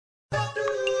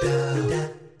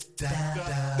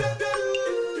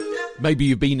Maybe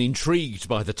you've been intrigued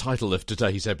by the title of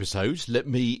today's episode. Let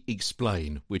me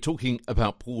explain. We're talking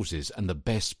about pauses and the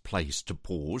best place to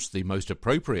pause, the most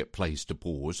appropriate place to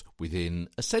pause within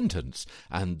a sentence,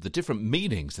 and the different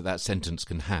meanings that that sentence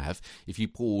can have if you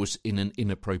pause in an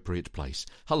inappropriate place.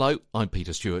 Hello, I'm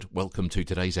Peter Stewart. Welcome to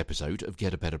today's episode of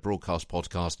Get a Better Broadcast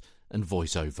Podcast and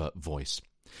Voiceover Voice.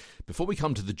 Before we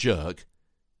come to the jerk,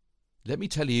 let me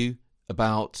tell you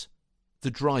about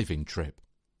the driving trip.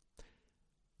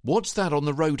 What's that on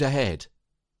the road ahead?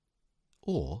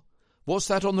 Or, what's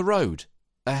that on the road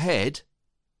ahead?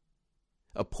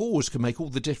 A pause can make all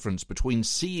the difference between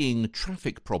seeing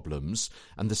traffic problems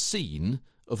and the scene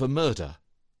of a murder.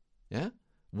 Yeah?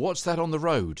 What's that on the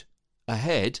road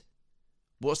ahead?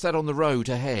 What's that on the road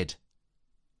ahead?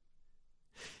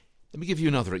 Let me give you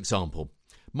another example.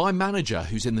 My manager,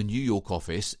 who's in the New York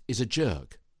office, is a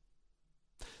jerk.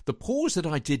 The pause that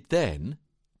I did then,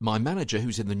 my manager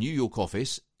who's in the New York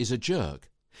office is a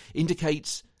jerk,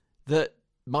 indicates that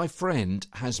my friend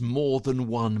has more than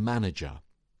one manager,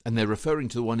 and they're referring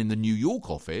to the one in the New York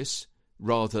office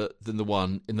rather than the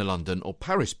one in the London or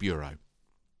Paris bureau.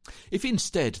 If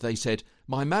instead they said,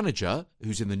 my manager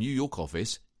who's in the New York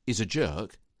office is a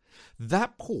jerk,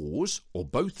 that pause, or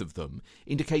both of them,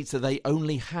 indicates that they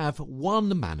only have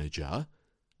one manager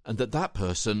and that that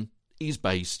person is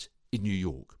based in New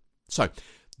York. So,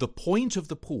 the point of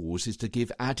the pause is to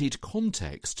give added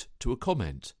context to a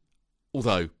comment.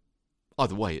 Although,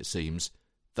 either way it seems,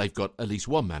 they've got at least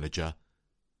one manager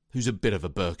who's a bit of a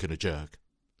Burke and a jerk.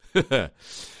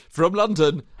 From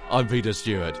London, I'm Peter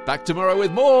Stewart. Back tomorrow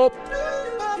with more.